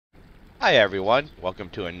Hi everyone, welcome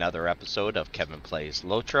to another episode of Kevin Plays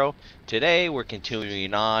LOTRO. Today we're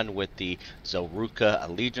continuing on with the Zelruka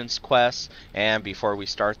Alegiance Quests, and before we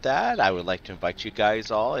start that, I would like to invite you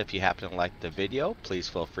guys all, if you happen to like the video, please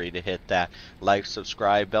feel free to hit that like,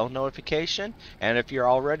 subscribe, bell notification, and if you're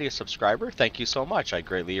already a subscriber, thank you so much, I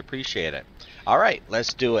greatly appreciate it. Alright,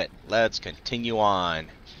 let's do it. Let's continue on.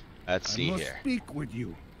 Let's see here. I must speak with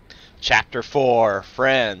you. Chapter 4,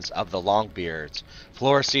 Friends of the Longbeards.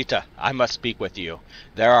 Floresita, I must speak with you.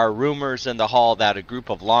 There are rumors in the hall that a group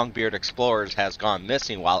of Longbeard explorers has gone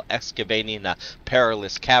missing while excavating a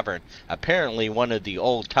perilous cavern. Apparently one of the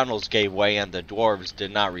old tunnels gave way and the dwarves did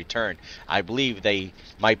not return. I believe they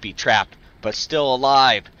might be trapped, but still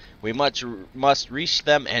alive. We must reach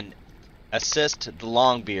them and assist the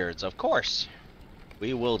Longbeards. Of course,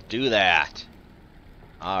 we will do that.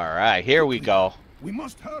 Alright, here we go. We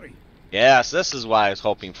must hurry. Yes, this is what I was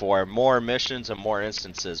hoping for. More missions and more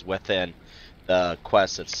instances within the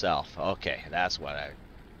quest itself. Okay, that's what I...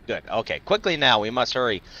 Good. Okay, quickly now, we must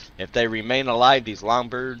hurry. If they remain alive, these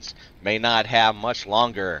Longbeards may not have much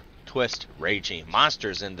longer. Twist raging.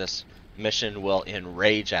 Monsters in this mission will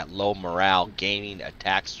enrage at low morale, gaining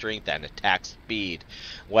attack strength and attack speed.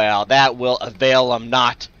 Well, that will avail them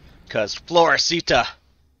not, because Floresita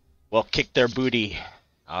will kick their booty.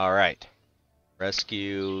 Alright.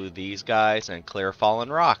 Rescue these guys and clear fallen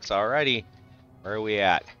rocks. Alrighty. Where are we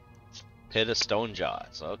at? Pit of Stone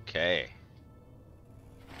Jaws. Okay.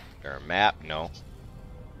 Is there a map? No.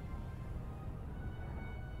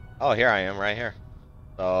 Oh, here I am, right here.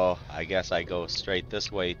 So, I guess I go straight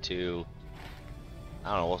this way to... I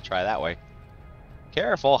don't know, we'll try that way.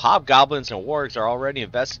 Careful, hobgoblins and wargs are already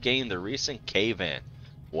investigating the recent cave-in.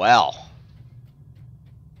 Well.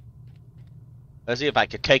 Let's see if I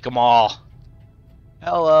can take them all.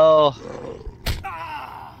 Hello.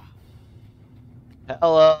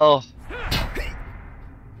 Hello.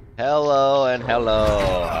 Hello and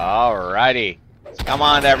hello. Alrighty. Come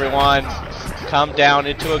on, everyone. Come down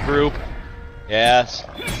into a group. Yes.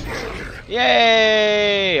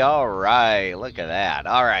 Yay! Alright. Look at that.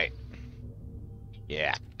 Alright.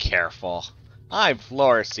 Yeah, careful. I'm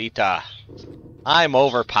Floresita. I'm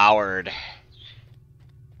overpowered.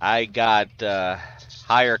 I got,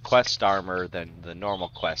 higher quest armor than the normal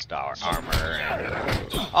quest armor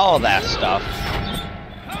and all that stuff.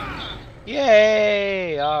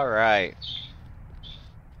 Yay! Alright.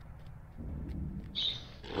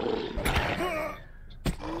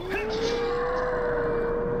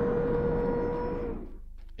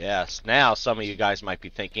 Yes, now some of you guys might be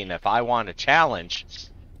thinking, if I want a challenge,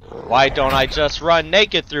 why don't I just run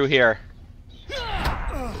naked through here?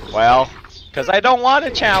 Well, because I don't want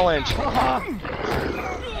a challenge.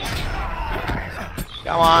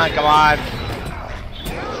 Come on, come on.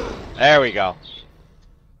 There we go.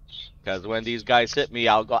 Because when these guys hit me,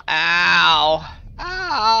 I'll go, ow!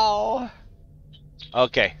 Ow!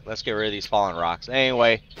 Okay, let's get rid of these fallen rocks.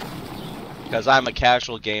 Anyway, because I'm a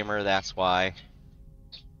casual gamer, that's why.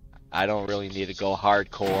 I don't really need to go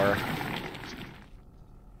hardcore.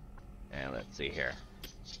 And let's see here.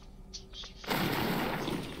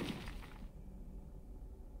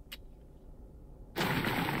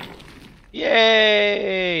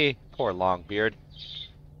 Yay! Poor Longbeard.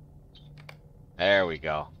 There we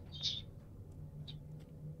go.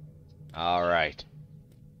 Alright.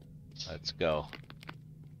 Let's go.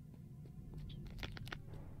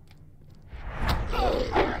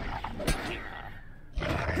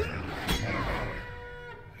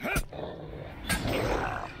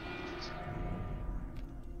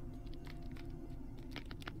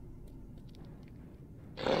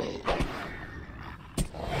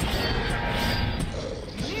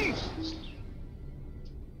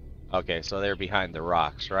 Okay, so they're behind the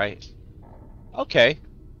rocks, right? Okay.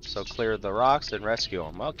 So clear the rocks and rescue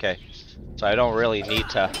them. Okay. So I don't really need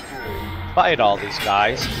to fight all these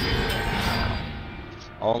guys.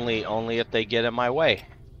 Only if they get in my way.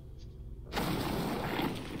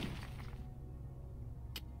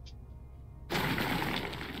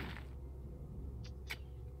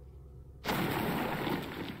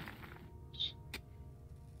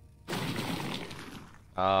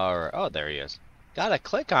 Alright. Oh, there he is. Gotta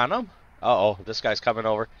click on him. Uh-oh, this guy's coming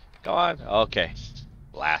over. Go on. Okay.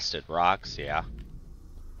 Blasted rocks, yeah.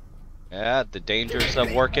 Yeah, the dangers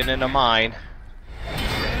of working in a mine.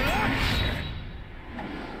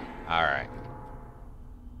 Alright.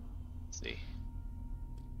 Let's see.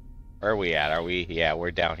 Where are we at? Are we? Yeah,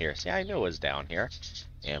 we're down here. See, I knew it was down here.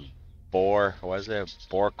 And was it?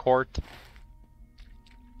 Boar Court?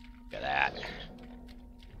 Look at that.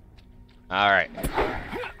 Alright.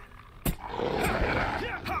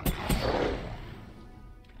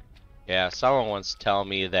 Yeah, someone once tell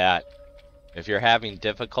me that if you're having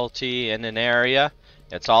difficulty in an area,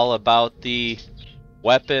 it's all about the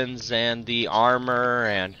weapons and the armor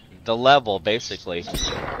and the level, basically.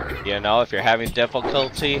 You know, if you're having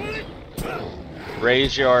difficulty,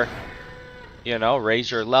 raise your,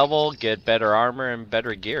 raise your level, get better armor and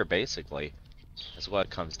better gear, basically. That's what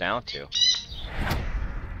it comes down to.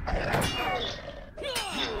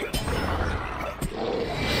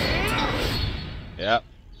 Yep.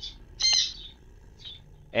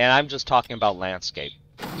 And I'm just talking about landscape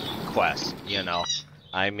quests, you know.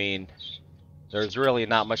 I mean, there's really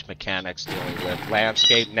not much mechanics dealing with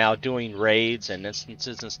landscape. Now, doing raids and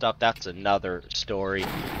instances and stuff, that's another story.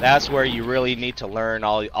 That's where you really need to learn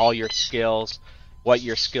all your skills, what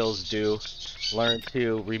your skills do. Learn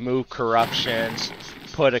to remove corruptions,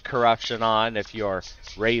 put a corruption on if your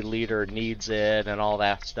raid leader needs it, and all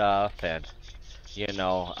that stuff. And,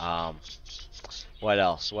 what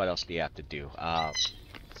else? What else do you have to do?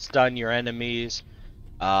 Stun your enemies.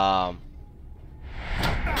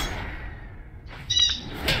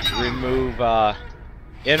 Remove,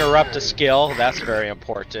 interrupt a skill. That's very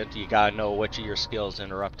important. You gotta know which of your skills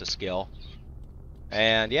interrupt a skill.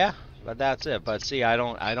 And yeah, but that's it. But see, I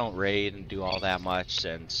don't raid and do all that much,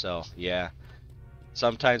 and so yeah.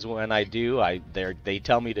 Sometimes when I do, they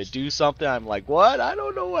tell me to do something. I'm like, what? I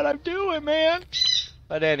don't know what I'm doing, man.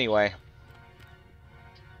 But anyway,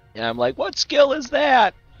 and I'm like, what skill is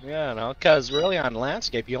that? Yeah, because really on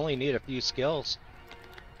landscape you only need a few skills,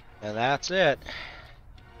 and that's it.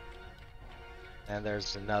 And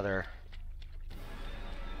there's another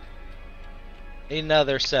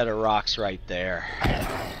set of rocks right there.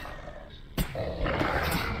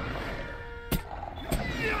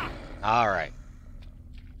 All right.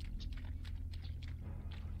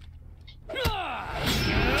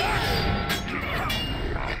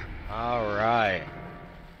 All right.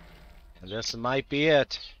 And this might be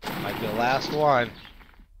it. Might be the last one.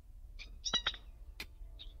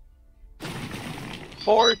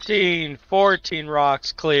 14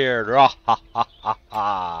 rocks cleared. Ha ha ha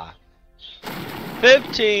ha.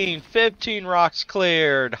 15 rocks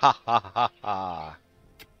cleared. Ha ha ha ha.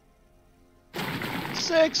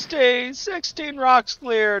 16 rocks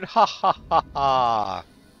cleared. Ha ha ha ha.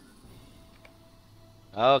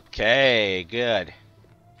 Okay, good.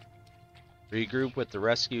 Regroup with the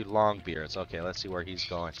rescued Longbeards. Okay, let's see where he's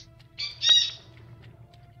going.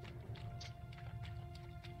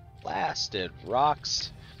 Blasted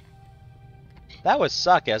rocks. That would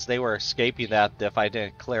suck as they were escaping that if I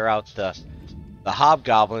didn't clear out the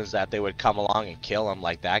hobgoblins, that they would come along and kill him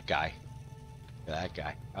like that guy. That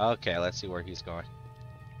guy. Okay, let's see where he's going.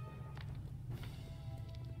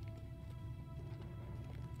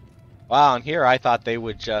 Wow, and here I thought they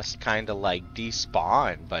would just kind of like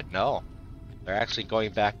despawn, but no. They're actually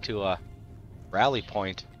going back to a rally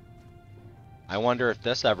point. I wonder if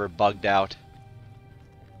this ever bugged out.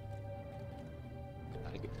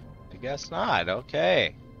 I guess not.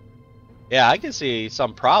 Okay. Yeah, I can see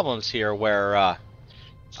some problems here where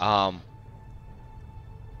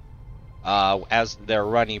as they're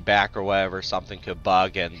running back or whatever, something could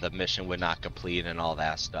bug and the mission would not complete and all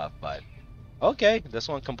that stuff, but okay, this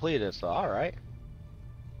one completed, so alright.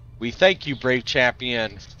 We thank you, brave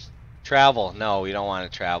champion. Travel. No, we don't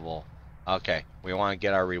want to travel. Okay, we want to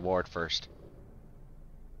get our reward first.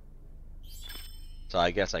 So I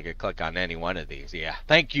guess I could click on any one of these. Yeah.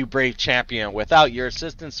 Thank you, brave champion. Without your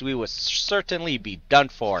assistance, we would certainly be done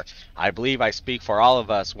for. I believe I speak for all of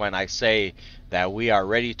us when I say that we are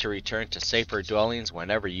ready to return to safer dwellings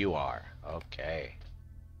whenever you are. Okay.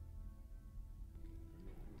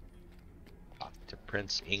 Talk to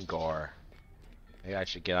Prince Ingor. Maybe I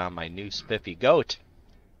should get on my new spiffy goat.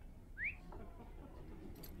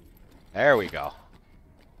 There we go.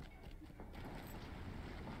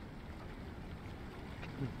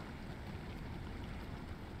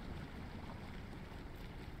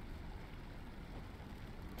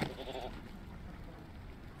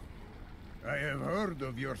 I have heard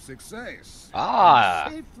of your success. Ah.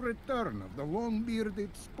 The safe return of the Longbeard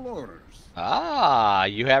explorers. Ah,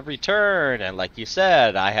 you have returned, and like you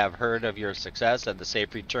said, I have heard of your success and the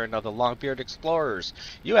safe return of the Longbeard explorers.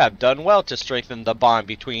 You have done well to strengthen the bond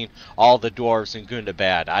between all the dwarves in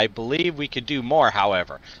Gundabad. I believe we could do more,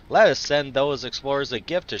 however. Let us send those explorers a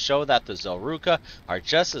gift to show that the Zelruka are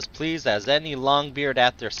just as pleased as any Longbeard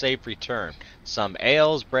at their safe return. Some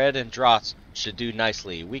ales, bread, and draughts should do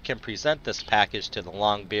nicely. We can present this package to the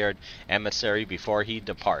Longbeard emissary before he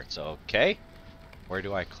departs. Okay? Where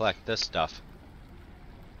do I collect this stuff?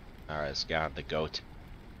 Alright, let's get on the goat.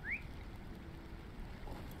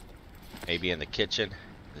 Maybe in the kitchen,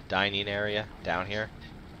 the dining area, down here.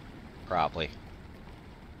 probably.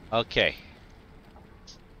 Okay.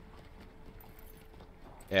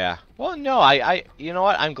 Yeah. Well, no, you know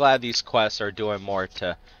what? I'm glad these quests are doing more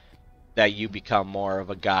to that you become more of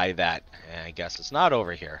a guy that, I guess it's not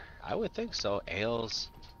over here. I would think so. Ales,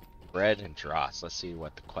 bread, and draughts. Let's see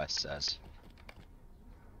what the quest says.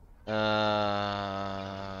 Yeah,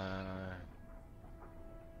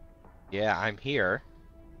 I'm here.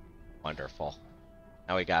 Wonderful.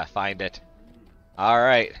 Now we gotta find it.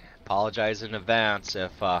 Alright. Apologize in advance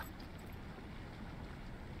if,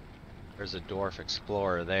 there's a dwarf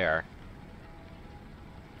explorer there.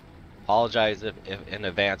 Apologize if in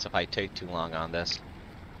advance if I take too long on this.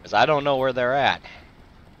 Because I don't know where they're at.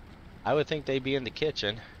 I would think they'd be in the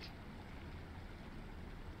kitchen.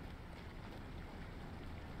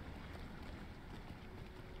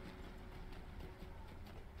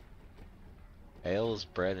 Ales,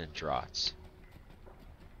 bread, and draughts.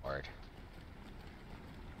 Lord.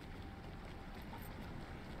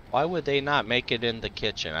 Why would they not make it in the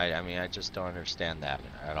kitchen? I mean, I just don't understand that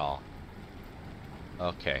at all.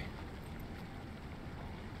 Okay.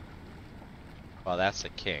 Well, that's the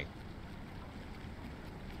king.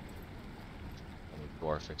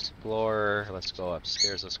 Dwarf explorer. Let's go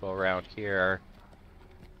upstairs. Let's go around here.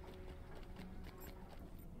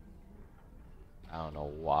 I don't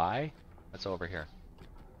know why. What's over here?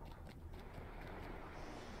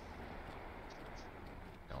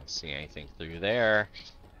 Don't see anything through there.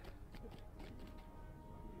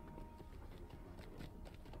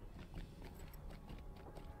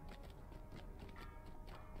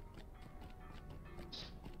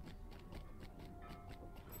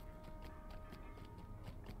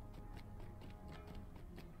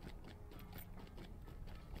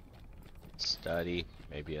 Study.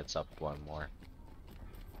 Maybe it's up one more.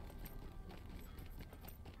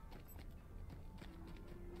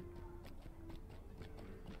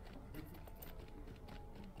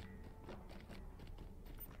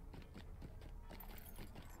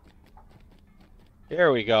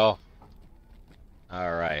 Here we go.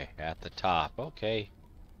 Alright, at the top. Okay.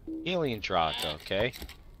 Healing draught, okay.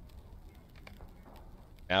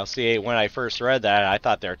 Now see, when I first read that, I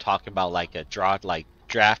thought they were talking about like a draught, like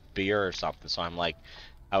draft beer or something. So I'm like,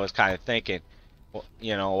 I was kind of thinking, well,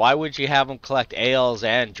 you know, why would you have them collect ales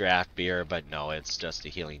and draft beer? But no, it's just a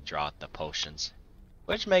healing draught, the potions.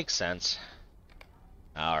 Which makes sense.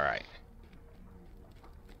 Alright.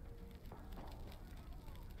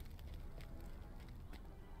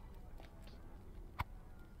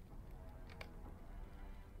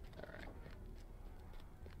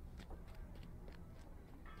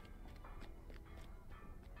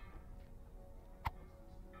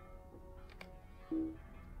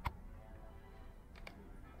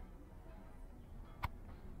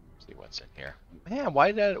 See what's in here. Man,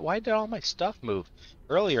 why did all my stuff move?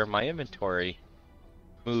 Earlier my inventory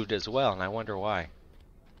moved as well, and I wonder why.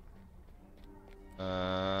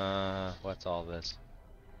 What's all this?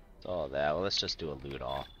 What's all that? Well, let's just do a loot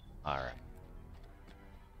all. Alright.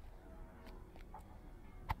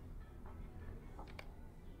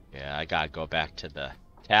 Yeah, I gotta go back to the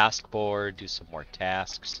task board, do some more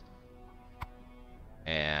tasks.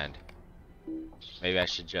 And maybe I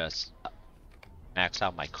should just max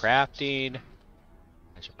out my crafting.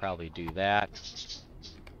 I should probably do that. Let's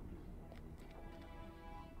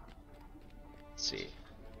see.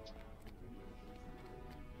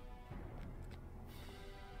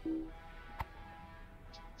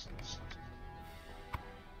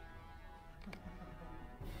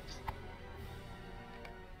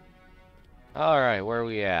 Alright, where are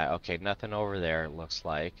we at? Okay, nothing over there, it looks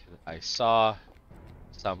like. I saw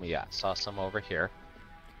some, yeah, saw some over here.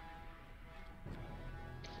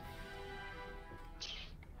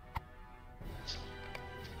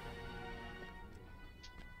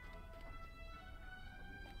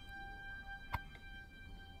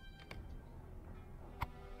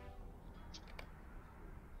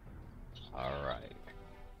 Alright.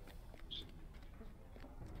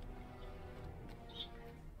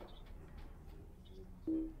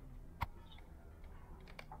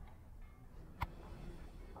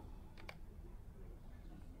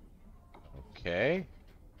 Okay.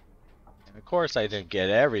 And of course I didn't get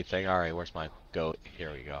everything. Alright, where's my goat?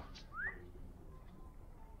 Here we go.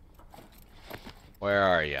 Where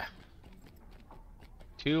are you?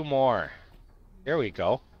 Two more. Here we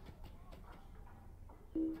go.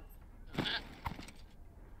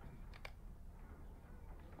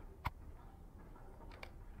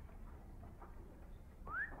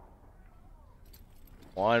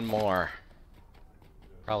 One more.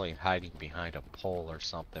 Probably hiding behind a pole or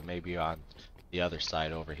something. Maybe on the other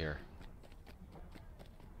side over here.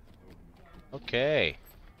 Okay.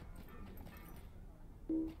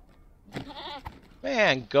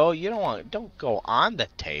 Man, go. You don't go on the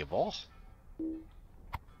table.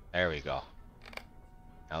 There we go.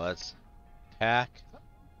 Now let's pack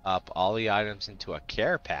up all the items into a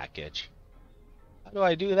care package. How do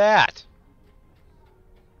I do that?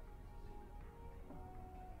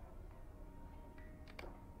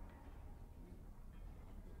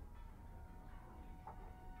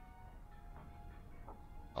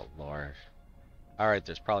 Oh, Lord. Alright,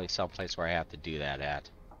 there's probably some place where I have to do that at.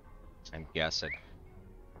 I'm guessing.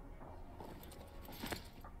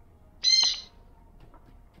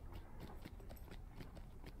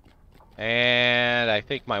 And I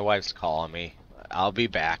think my wife's calling me. I'll be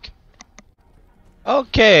back.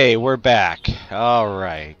 Okay, we're back.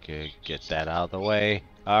 Alright, get that out of the way.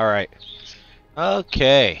 Alright.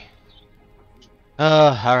 Okay.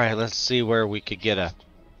 Alright, let's see where we could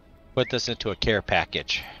put this into a care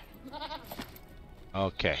package.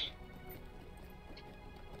 Okay.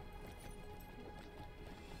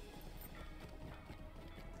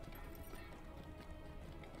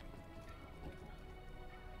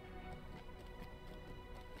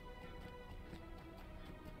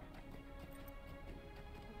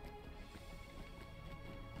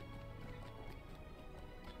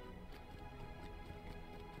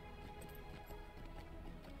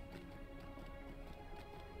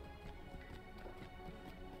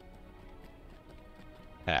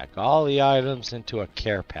 Pack all the items into a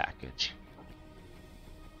care package.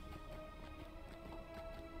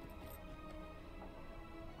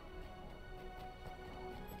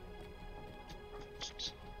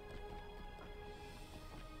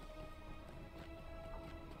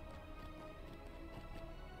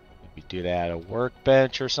 Maybe do that at a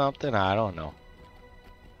workbench or something? I don't know.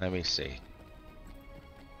 Let me see.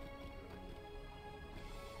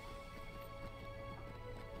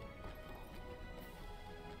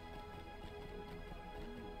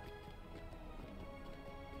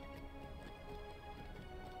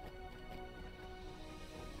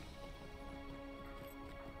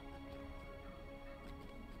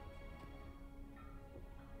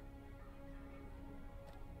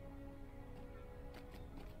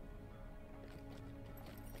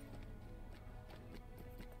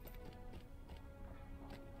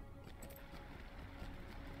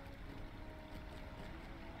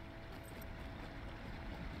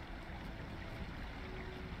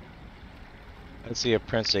 Let's see if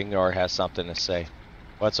Prince Ignore has something to say.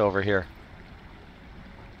 What's over here?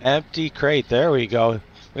 Empty crate. There we go.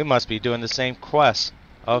 We must be doing the same quest.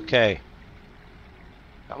 Okay.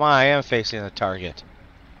 Come on, I am facing the target.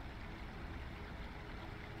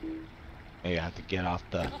 Maybe I have to get off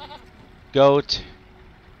the goat.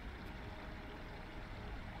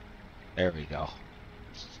 There we go.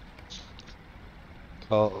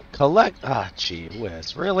 Collect. Ah, gee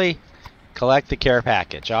whiz. Really? Collect the care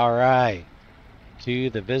package. Alright.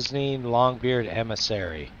 To the visiting Longbeard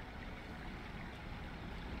emissary.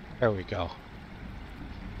 There we go.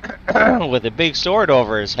 With a big sword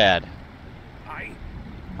over his head.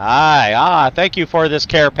 Hi. Thank you for this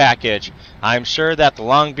care package. I'm sure that the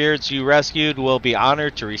Longbeards you rescued will be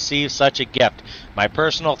honored to receive such a gift. My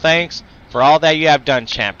personal thanks for all that you have done,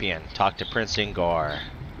 champion. Talk to Prince Ingor.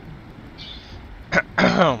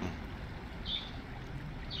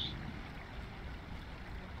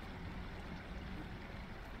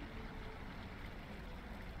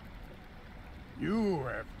 You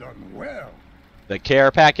have done well. The care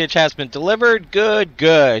package has been delivered.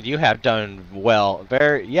 Good. You have done well.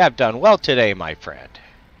 You have done well today, my friend.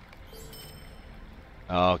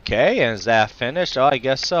 Okay, and is that finished? Oh, I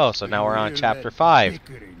guess so. So now we're on chapter 5.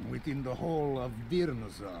 Within the whole of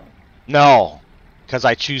No, because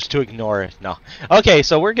I choose to ignore it. No. Okay,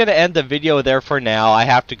 so we're gonna end the video there for now. I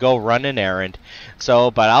have to go run an errand.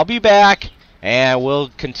 But I'll be back. And we'll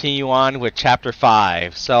continue on with chapter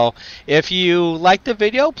 5. So if you like the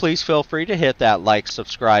video, please feel free to hit that like,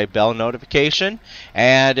 subscribe, bell notification.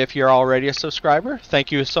 And if you're already a subscriber,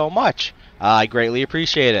 thank you so much. I greatly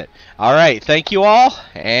appreciate it. Alright, thank you all,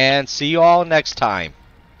 and see you all next time.